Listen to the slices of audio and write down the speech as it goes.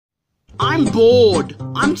I'm bored.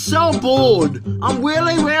 I'm so bored. I'm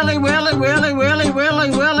really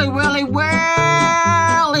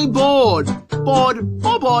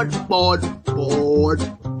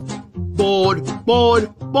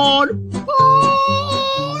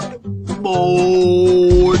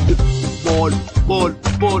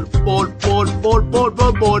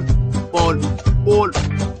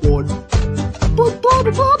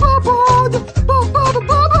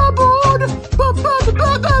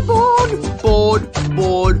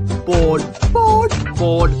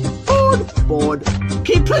bored.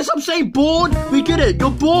 Can you please stop saying bored? We get it,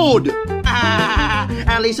 you're bored.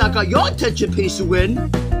 At least I got your attention,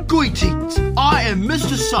 P.S.U.N. Greetings, I am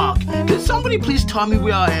Mr. Sock. Can somebody please tell me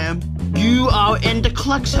where I am? You are in the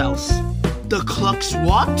Clucks house. The Clucks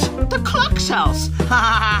what? The Clucks house.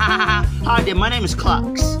 Hi there, my name is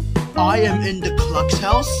Clucks. I am in the Clucks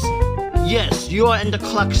house? Yes, you are in the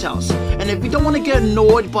Clucks house. And if you don't want to get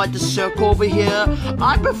annoyed by the circle over here,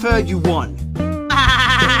 I prefer you won.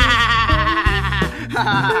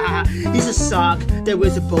 He's a sock that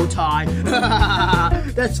wears a bow tie.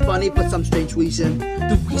 That's funny for some strange reason.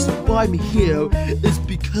 The reason why I'm here is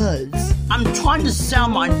because I'm trying to sell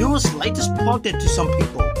my latest product to some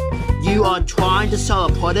people. You are trying to sell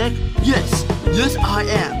a product? Yes, I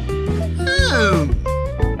am.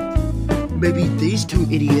 Maybe these two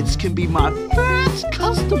idiots can be my first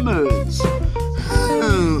customers.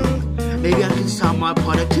 Maybe I can sell my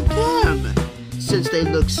product to them, since they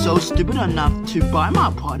look so stupid enough to buy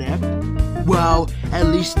my product. Well, at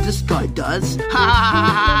least this guy does.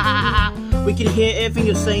 We can hear everything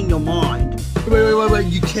you're saying in your mind. Wait,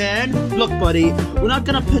 you can? Look, buddy, we're not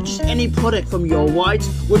gonna purchase any product from you, alright?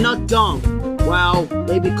 We're not dumb. Well,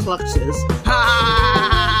 maybe Clucks is.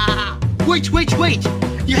 Wait!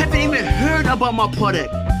 You haven't even heard about my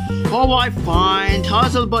product. Alright, fine. Tell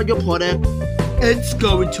us about your product. It's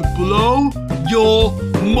going to blow your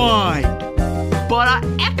mind. But I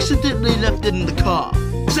accidentally left it in the car.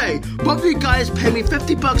 Say, both of you guys pay me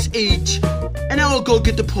 $50 each, and I will go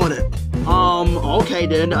get the product. Okay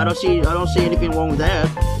then. I don't see anything wrong with that.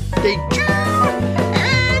 They do,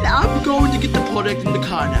 and I'm going to get the product in the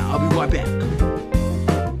car now. I'll be right back.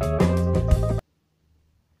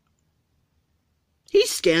 He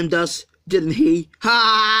scammed us, didn't he?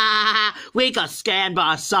 Ha! We got scammed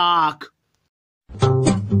by a sock.